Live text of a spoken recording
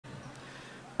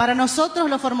Para nosotros,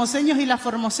 los formoseños y las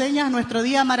formoseñas, nuestro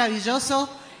día maravilloso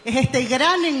es este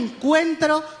gran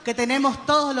encuentro que tenemos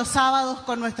todos los sábados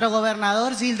con nuestro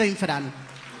gobernador Gildo Insfran.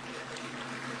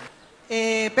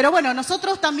 Pero bueno,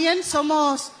 nosotros también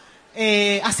hacemos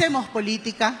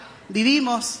política,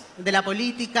 vivimos de la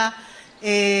política,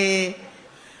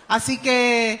 así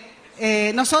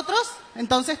que nosotros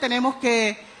entonces tenemos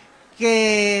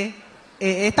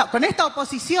con esta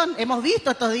oposición, hemos visto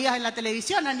estos días en la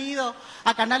televisión, han ido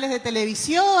a canales de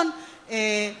televisión,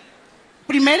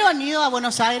 primero han ido a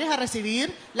Buenos Aires a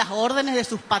recibir las órdenes de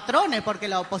sus patrones, porque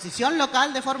la oposición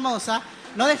local de Formosa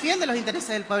no defiende los intereses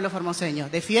del pueblo formoseño,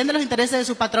 defiende los intereses de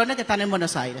sus patrones que están en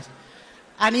Buenos Aires.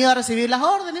 Han ido a recibir las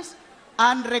órdenes,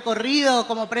 han recorrido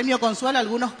como premio consuelo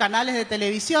algunos canales de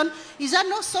televisión y ya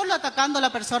no solo atacando a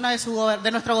la persona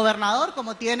de nuestro gobernador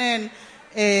como nos tienen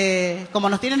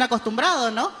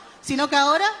acostumbrados, ¿no? Sino que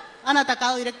ahora han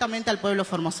atacado directamente al pueblo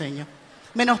formoseño,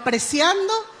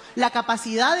 menospreciando la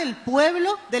capacidad del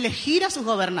pueblo de elegir a sus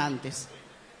gobernantes,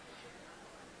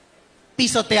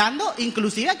 pisoteando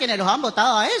inclusive a quienes los han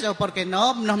votado a ellos, porque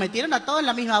no nos metieron a todos en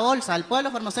la misma bolsa. El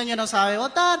pueblo formoseño no sabe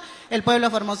votar, el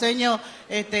pueblo formoseño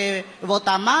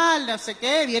vota mal, no sé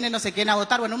qué, viene no sé quién a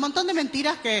votar. Bueno, un montón de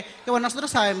mentiras que bueno,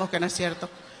 nosotros sabemos que no es cierto.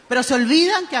 Pero se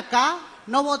olvidan que acá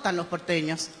no votan los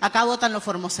porteños, acá votan los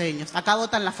formoseños, acá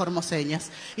votan las formoseñas.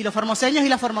 Y los formoseños y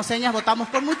las formoseñas votamos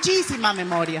con muchísima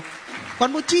memoria,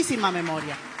 con muchísima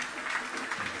memoria.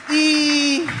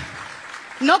 Y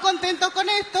no contentos con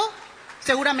esto,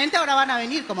 seguramente ahora van a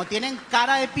venir, como tienen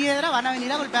cara de piedra, van a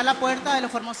venir a golpear la puerta de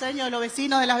los formoseños, de los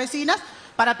vecinos, de las vecinas,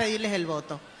 para pedirles el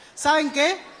voto. ¿Saben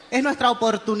qué? Es nuestra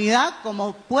oportunidad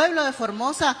como pueblo de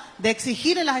Formosa de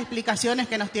exigirles las explicaciones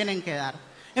que nos tienen que dar.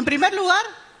 En primer lugar,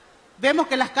 vemos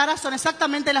que las caras son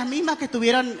exactamente las mismas que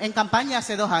estuvieron en campaña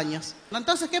hace 2 años.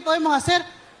 Entonces, ¿qué podemos hacer?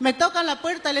 Me tocan la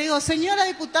puerta y le digo, señora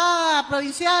diputada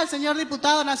provincial, señor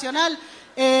diputado nacional,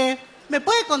 ¿me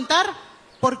puede contar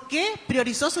por qué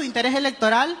priorizó su interés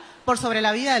electoral por sobre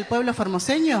la vida del pueblo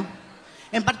formoseño?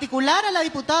 En particular, a la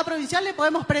diputada provincial le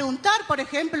podemos preguntar, por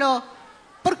ejemplo,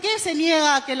 ¿por qué se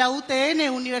niega a que la UTN,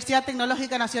 Universidad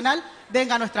Tecnológica Nacional,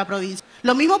 venga a nuestra provincia?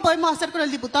 Lo mismo podemos hacer con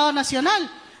el diputado nacional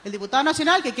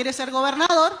que quiere ser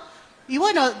gobernador. Y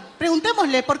bueno,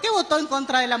 preguntémosle, ¿por qué votó en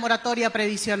contra de la moratoria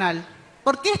previsional?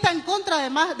 ¿Por qué está en contra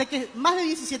de que más de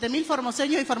 17.000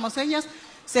 formoseños y formoseñas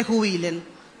se jubilen?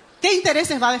 ¿Qué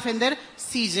intereses va a defender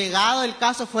si, llegado el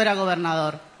caso, fuera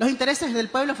gobernador? ¿Los intereses del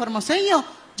pueblo formoseño?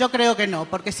 Yo creo que no,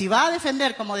 porque si va a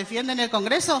defender como defiende en el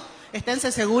Congreso,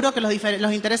 esténse seguros que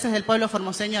los intereses del pueblo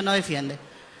formoseño no defiende.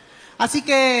 Así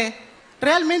que,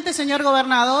 realmente, señor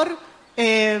gobernador,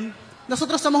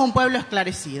 nosotros somos un pueblo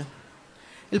esclarecido.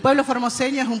 El pueblo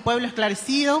formoseño es un pueblo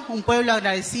esclarecido, un pueblo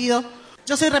agradecido.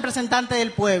 Yo soy representante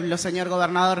del pueblo, señor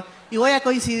gobernador, y voy a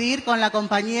coincidir con la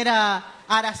compañera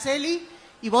Araceli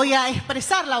y voy a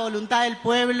expresar la voluntad del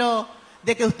pueblo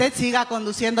de que usted siga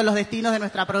conduciendo los destinos de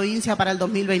nuestra provincia para el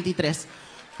 2023.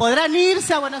 Podrán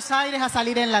irse a Buenos Aires a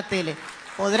salir en la tele,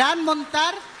 podrán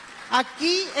montar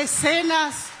aquí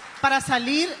escenas para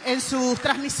salir en sus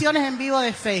transmisiones en vivo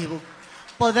de Facebook,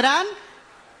 podrán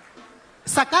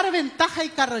sacar ventaja y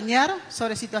carroñar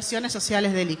sobre situaciones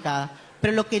sociales delicadas.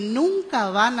 Pero lo que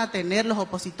nunca van a tener los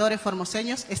opositores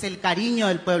formoseños es el cariño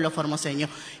del pueblo formoseño.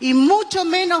 Y mucho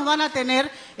menos van a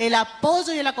tener el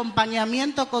apoyo y el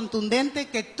acompañamiento contundente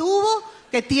que tuvo,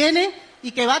 que tiene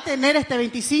y que va a tener este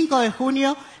 25 de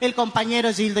junio el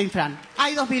compañero Gildo Insfran.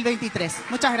 ¡Ay 2023!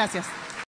 Muchas gracias.